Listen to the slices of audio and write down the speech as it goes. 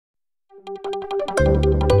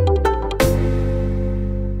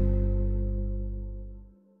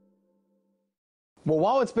Well,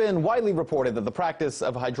 while it's been widely reported that the practice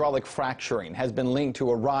of hydraulic fracturing has been linked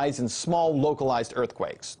to a rise in small localized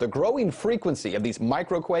earthquakes, the growing frequency of these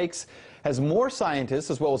microquakes has more scientists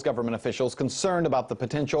as well as government officials concerned about the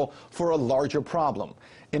potential for a larger problem.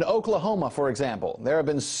 In Oklahoma, for example, there have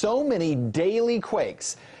been so many daily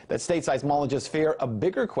quakes that state seismologists fear a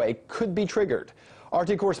bigger quake could be triggered.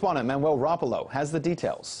 RT correspondent Manuel Rapolo has the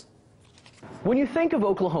details. When you think of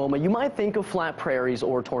Oklahoma, you might think of flat prairies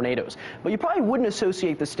or tornadoes, but you probably wouldn't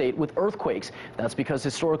associate the state with earthquakes. That's because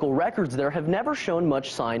historical records there have never shown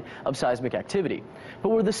much sign of seismic activity. But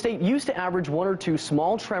where the state used to average 1 or 2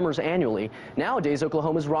 small tremors annually, nowadays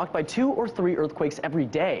Oklahoma is rocked by 2 or 3 earthquakes every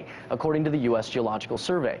day, according to the U.S. Geological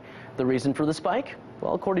Survey. The reason for the spike?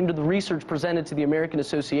 Well, according to the research presented to the American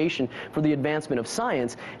Association for the Advancement of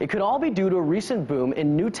Science, it could all be due to a recent boom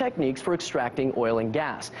in new techniques for extracting oil and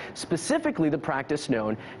gas, specifically the practice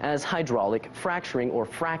known as hydraulic fracturing or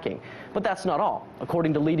fracking. But that's not all.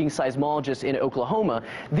 According to leading seismologists in Oklahoma,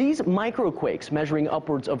 these microquakes measuring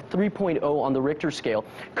upwards of 3.0 on the Richter scale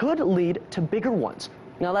could lead to bigger ones.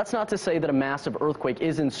 Now, that's not to say that a massive earthquake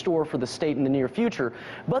is in store for the state in the near future,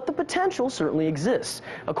 but the potential certainly exists.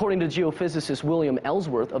 According to geophysicist William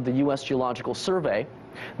Ellsworth of the U.S. Geological Survey,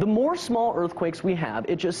 the more small earthquakes we have,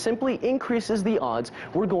 it just simply increases the odds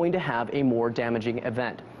we're going to have a more damaging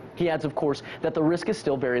event. He adds, of course, that the risk is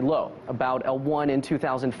still very low, about a 1 in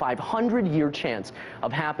 2,500 year chance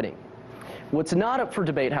of happening. What's not up for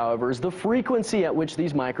debate, however, is the frequency at which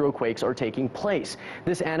these microquakes are taking place.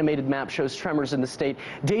 This animated map shows tremors in the state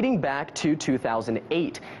dating back to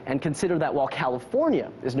 2008. And consider that while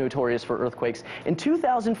California is notorious for earthquakes, in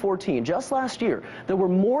 2014, just last year, there were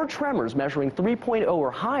more tremors measuring 3.0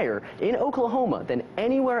 or higher in Oklahoma than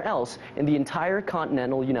anywhere else in the entire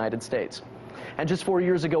continental United States. And just 4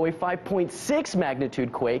 years ago, a 5.6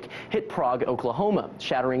 magnitude quake hit Prague, Oklahoma,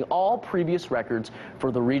 shattering all previous records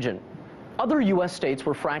for the region. Other U.S. states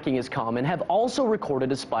where fracking is common have also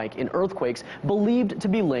recorded a spike in earthquakes believed to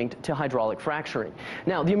be linked to hydraulic fracturing.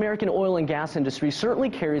 Now, the American oil and gas industry certainly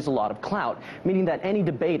carries a lot of clout, meaning that any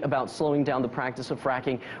debate about slowing down the practice of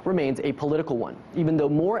fracking remains a political one, even though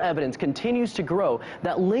more evidence continues to grow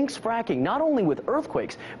that links fracking not only with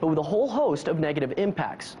earthquakes, but with a whole host of negative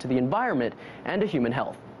impacts to the environment and to human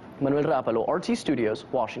health. Manuel Rapalo, RT Studios,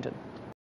 Washington.